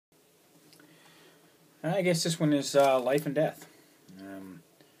I guess this one is life and death.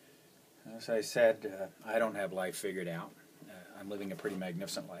 As I said, I don't have life figured out. I'm living a pretty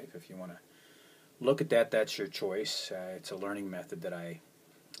magnificent life. If you want to look at that, that's your choice. It's a learning method that I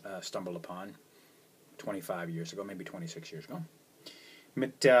stumbled upon 25 years ago, maybe 26 years ago.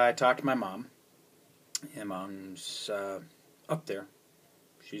 But I talked to my mom, and Mom's up there.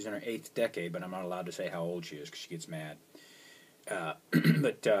 She's in her 8th decade, but I'm not allowed to say how old she is because she gets mad.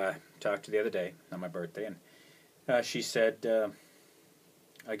 But talked to the other day on my birthday, and she said,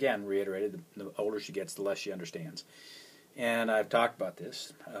 again, reiterated, the older she gets, the less she understands. And I've talked about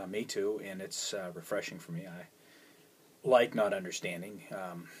this, me too, and it's refreshing for me. I like not understanding,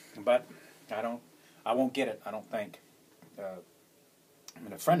 but I won't get it, I don't think.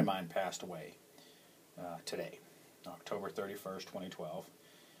 A friend of mine passed away today, October 31st, 2012.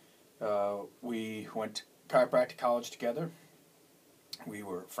 We went to chiropractic college together. We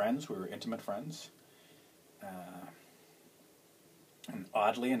were friends. We were intimate friends. And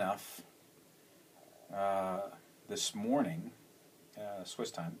oddly enough, this morning,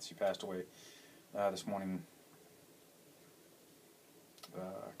 Swiss time, she passed away this morning,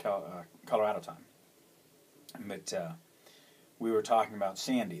 Colorado time. But we were talking about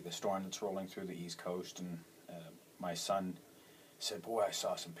Sandy, the storm that's rolling through the East Coast, and my son said, boy, I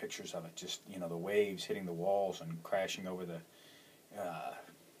saw some pictures of it, just, the waves hitting the walls and crashing over the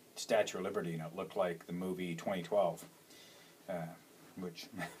Statue of Liberty, it looked like the movie 2012, which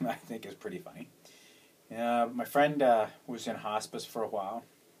I think is pretty funny. My friend was in hospice for a while.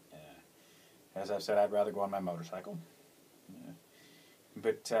 As I've said, I'd rather go on my motorcycle.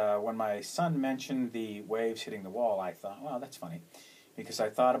 But when my son mentioned the waves hitting the wall, I thought, well, that's funny, because I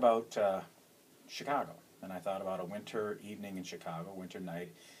thought about Chicago, and I thought about a winter evening in Chicago, winter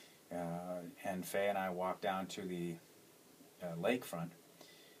night, and Faye and I walked down to the lakefront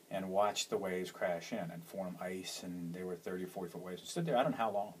and watched the waves crash in and form ice, and they were 30 or 40 foot waves. We stood there, I don't know how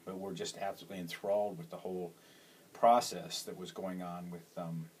long, but we're just absolutely enthralled with the whole process that was going on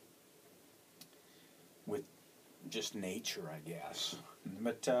with just nature, I guess.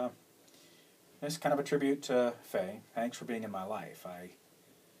 But it's kind of a tribute to Faye. Thanks for being in my life. I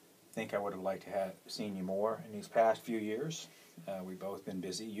think I would have liked to have seen you more in these past few years. We've both been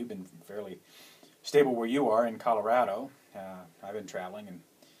busy. You've been fairly stable where you are in Colorado. I've been traveling and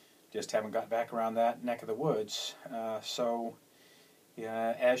just haven't got back around that neck of the woods. So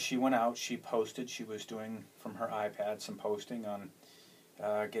as she went out, she posted. She was doing from her iPad some posting on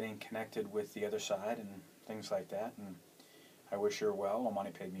getting connected with the other side and things like that. And I wish her well. O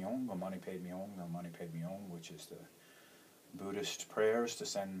mani padme hum, O mani padme hum, O mani padme hum, which is the Buddhist prayers to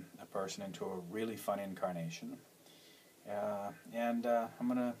send a person into a really fun incarnation. And I'm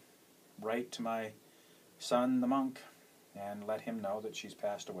going to write to my son, the monk, and let him know that she's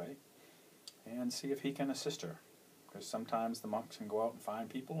passed away and see if he can assist her. Because sometimes the monks can go out and find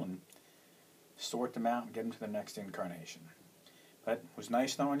people and sort them out and get them to the next incarnation. But it was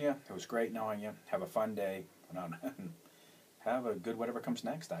nice knowing you. It was great knowing you. Have a fun day. Have a good whatever comes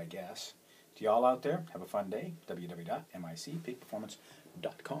next, I guess. To y'all out there, have a fun day.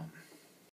 www.micpeakperformance.com.